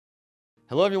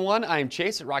Hello everyone, I am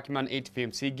Chase at Rocky Mountain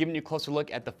ATVMC, giving you a closer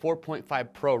look at the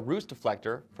 4.5 Pro Roost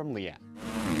Deflector from Leatt.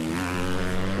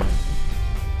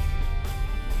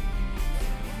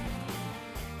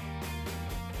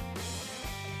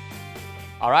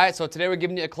 Alright, so today we're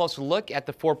giving you a closer look at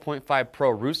the 4.5 Pro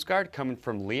Roost Guard coming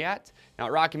from Leatt. Now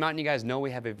at Rocky Mountain, you guys know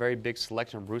we have a very big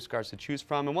selection of roost guards to choose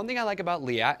from, and one thing I like about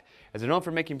Leatt is they're known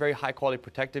for making very high quality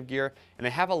protective gear, and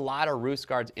they have a lot of roost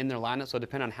guards in their lineup, so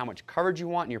depending on how much coverage you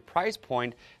want and your price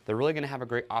point, they're really going to have a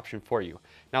great option for you.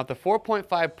 Now at the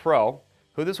 4.5 Pro,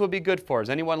 who this would be good for is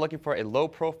anyone looking for a low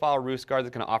profile roost guard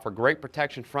that's going to offer great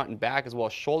protection front and back as well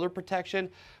as shoulder protection,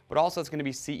 but also it's going to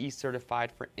be CE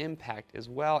certified for impact as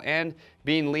well. And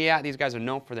being Leatt, these guys are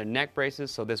known for their neck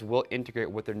braces, so this will integrate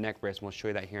with their neck brace, and we'll show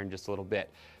you that here in just a little bit.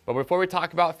 But before we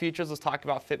talk about features, let's talk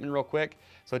about fitment real quick.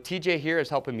 So TJ here is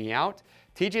helping me out.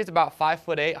 TJ is about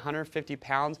 5'8", 150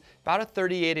 pounds, about a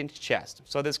 38-inch chest.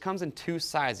 So this comes in two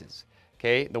sizes.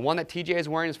 Okay, the one that TJ is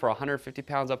wearing is for 150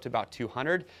 pounds up to about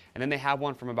 200, and then they have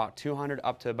one from about 200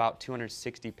 up to about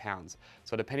 260 pounds.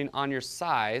 So depending on your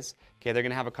size, okay, they're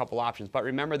gonna have a couple options. But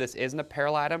remember, this is an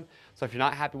apparel item, so if you're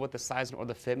not happy with the size or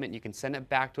the fitment, you can send it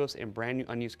back to us in brand new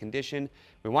unused condition.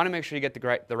 We wanna make sure you get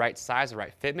the right size, the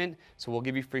right fitment, so we'll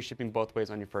give you free shipping both ways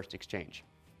on your first exchange.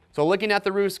 So looking at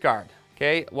the roost guard,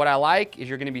 okay, what I like is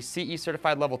you're gonna be CE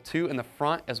certified level 2 in the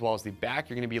front as well as the back.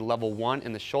 You're gonna be level 1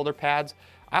 in the shoulder pads.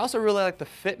 I also really like the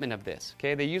fitment of this,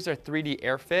 okay? They use their 3D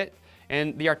AirFit,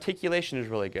 and the articulation is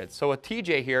really good. So with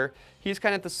TJ here, he's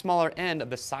kind of at the smaller end of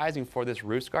the sizing for this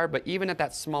roost guard, but even at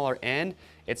that smaller end,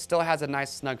 it still has a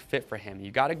nice snug fit for him.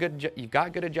 You've got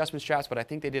good adjustment straps, but I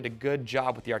think they did a good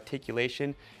job with the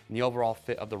articulation and the overall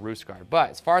fit of the roost guard. But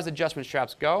as far as adjustment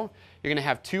straps go, you're gonna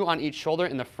have 2 on each shoulder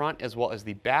in the front as well as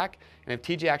the back. And if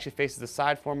TJ actually faces the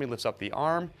side for me, lifts up the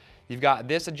arm, you've got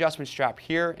this adjustment strap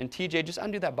here, and TJ, just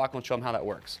undo that buckle and show them how that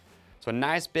works. So a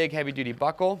nice big heavy duty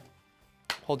buckle,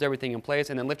 holds everything in place,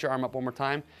 and then lift your arm up one more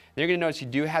time. And you're gonna notice you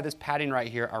do have this padding right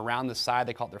here around the side.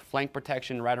 They call it their flank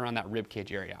protection, right around that rib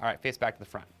cage area. All right, face back to the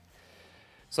front.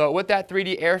 So with that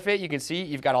 3D AirFit, you can see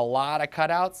you've got a lot of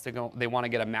cutouts. They want to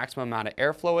get a maximum amount of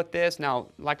airflow with this. Now,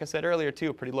 like I said earlier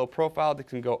too, pretty low profile. They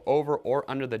can go over or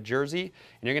under the jersey, and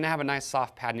you're gonna have a nice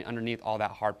soft padding underneath all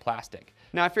that hard plastic.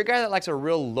 Now, if you're a guy that likes a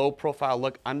real low profile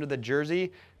look under the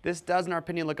jersey, this does, in our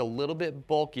opinion, look a little bit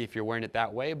bulky if you're wearing it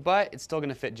that way, but it's still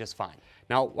gonna fit just fine.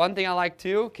 Now, one thing I like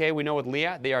too, okay, we know with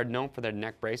Leatt, they are known for their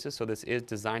neck braces, so this is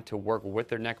designed to work with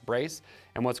their neck brace.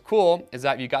 And what's cool is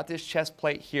that you got this chest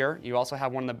plate here. You also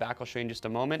have one in the back, I'll show you in just a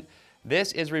moment.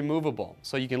 This is removable,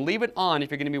 so you can leave it on if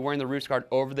you're gonna be wearing the roost guard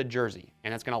over the jersey,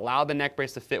 and it's gonna allow the neck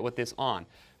brace to fit with this on.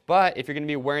 But if you're gonna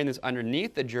be wearing this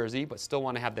underneath the jersey but still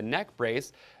wanna have the neck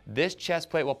brace, this chest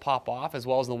plate will pop off as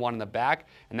well as the one in the back,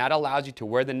 and that allows you to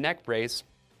wear the neck brace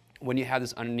when you have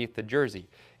this underneath the jersey.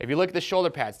 If you look at the shoulder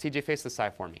pads, TJ, face this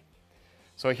side for me.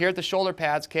 So here at the shoulder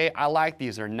pads, okay, I like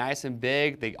these. They're nice and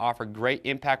big. They offer great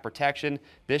impact protection.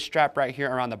 This strap right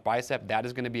here around the bicep, that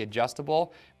is gonna be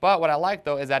adjustable. But what I like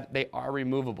though is that they are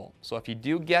removable. So if you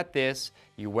do get this,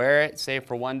 you wear it, say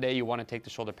for one day you wanna take the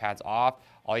shoulder pads off,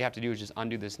 all you have to do is just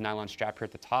undo this nylon strap here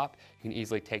at the top. You can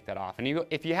easily take that off. And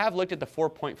if you have looked at the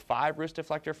 4.5 Roost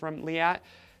Deflector from Leatt,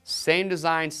 same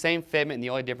design, same fitment, and the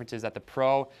only difference is that the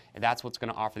Pro, and that's what's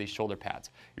gonna offer these shoulder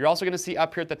pads. You're also gonna see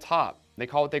up here at the top,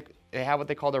 they have what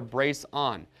they call their brace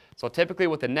on. So typically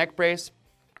with the neck brace,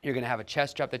 you're gonna have a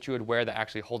chest strap that you would wear that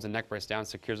actually holds the neck brace down,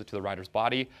 secures it to the rider's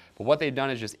body. But what they've done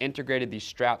is just integrated these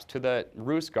straps to the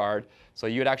roost guard, so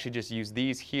you would actually just use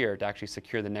these here to actually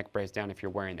secure the neck brace down if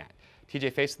you're wearing that.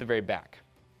 TJ, face to the very back.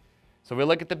 So we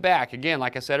look at the back, again,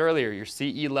 like I said earlier, your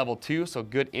CE level 2, so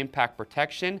good impact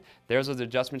protection. There's those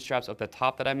adjustment straps up the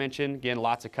top that I mentioned. Again,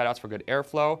 lots of cutouts for good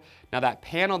airflow. Now that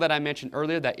panel that I mentioned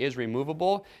earlier that is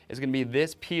removable is gonna be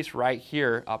this piece right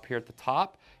here, up here at the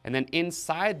top. And then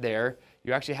inside there,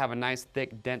 you actually have a nice,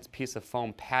 thick, dense piece of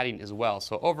foam padding as well.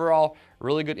 So overall,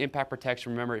 really good impact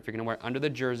protection. Remember, if you're gonna wear it under the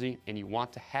jersey and you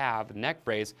want to have the neck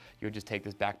brace, you would just take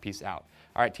this back piece out.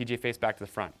 All right, TJ, face back to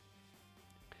the front.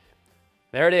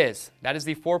 There it is. That is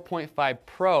the 4.5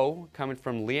 Pro coming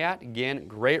from Leatt. Again,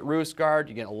 great roost guard.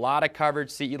 You get a lot of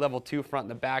coverage, CE level 2 front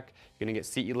and the back. You're gonna get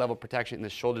CE level protection in the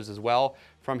shoulders as well.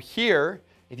 From here,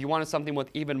 if you wanted something with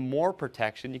even more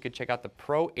protection, you could check out the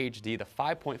Pro HD, the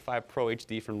 5.5 Pro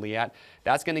HD from Leatt.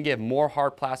 That's gonna give more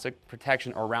hard plastic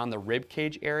protection around the rib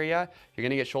cage area. You're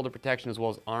gonna get shoulder protection as well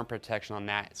as arm protection on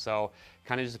that. So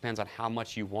kind of just depends on how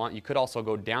much you want. You could also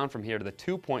go down from here to the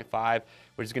 2.5,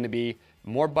 which is gonna be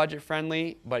more budget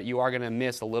friendly, but you are gonna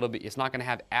miss a little bit. It's not gonna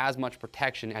have as much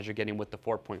protection as you're getting with the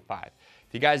 4.5.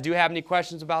 If you guys do have any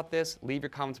questions about this, leave your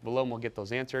comments below and we'll get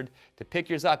those answered. To pick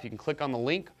yours up, you can click on the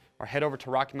link or head over to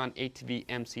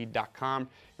RockyMountainATVMC.com.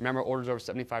 Remember, orders over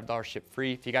 $75 ship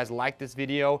free. If you guys like this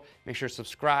video, make sure to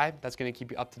subscribe. That's going to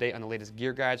keep you up to date on the latest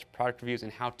gear guides, product reviews,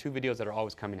 and how-to videos that are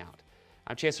always coming out.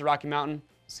 I'm Chase at Rocky Mountain.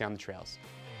 See you on the trails.